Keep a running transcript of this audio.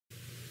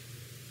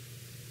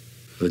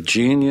The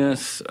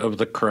genius of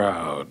the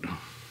crowd.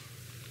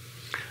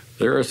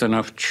 There is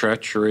enough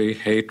treachery,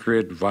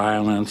 hatred,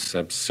 violence,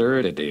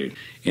 absurdity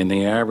in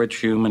the average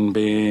human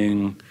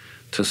being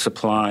to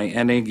supply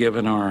any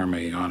given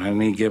army on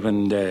any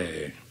given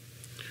day.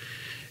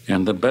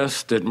 And the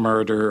best at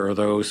murder are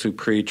those who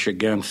preach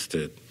against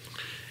it.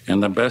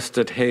 And the best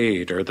at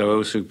hate are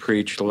those who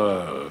preach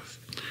love.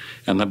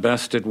 And the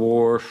best at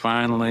war,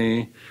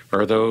 finally,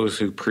 are those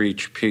who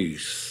preach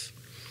peace.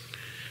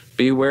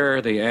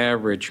 Beware the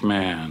average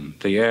man,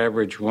 the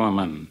average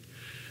woman.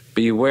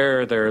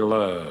 Beware their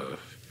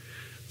love.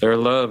 Their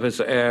love is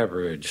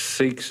average,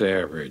 seeks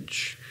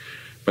average.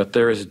 But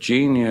there is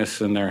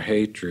genius in their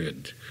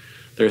hatred.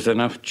 There's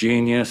enough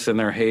genius in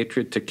their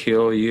hatred to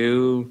kill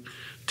you,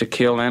 to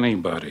kill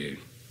anybody.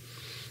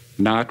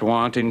 Not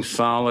wanting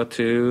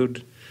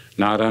solitude,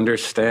 not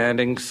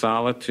understanding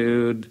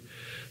solitude,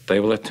 they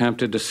will attempt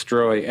to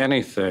destroy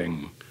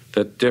anything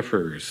that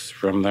differs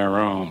from their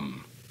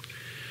own.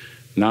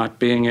 Not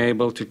being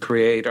able to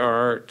create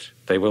art,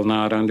 they will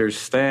not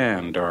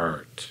understand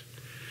art.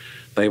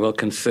 They will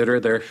consider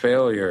their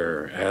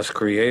failure as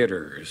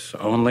creators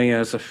only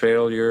as a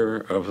failure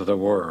of the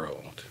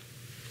world.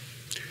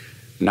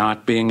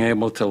 Not being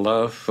able to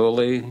love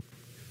fully,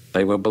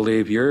 they will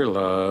believe your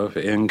love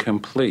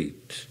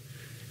incomplete,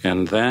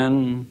 and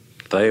then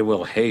they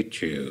will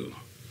hate you.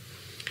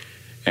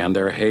 And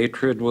their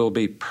hatred will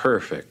be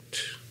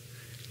perfect,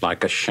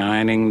 like a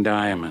shining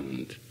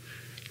diamond,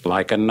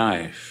 like a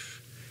knife,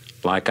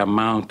 like a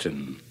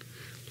mountain,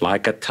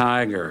 like a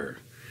tiger,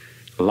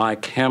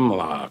 like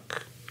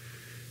hemlock,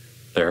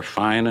 their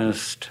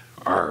finest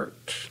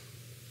art.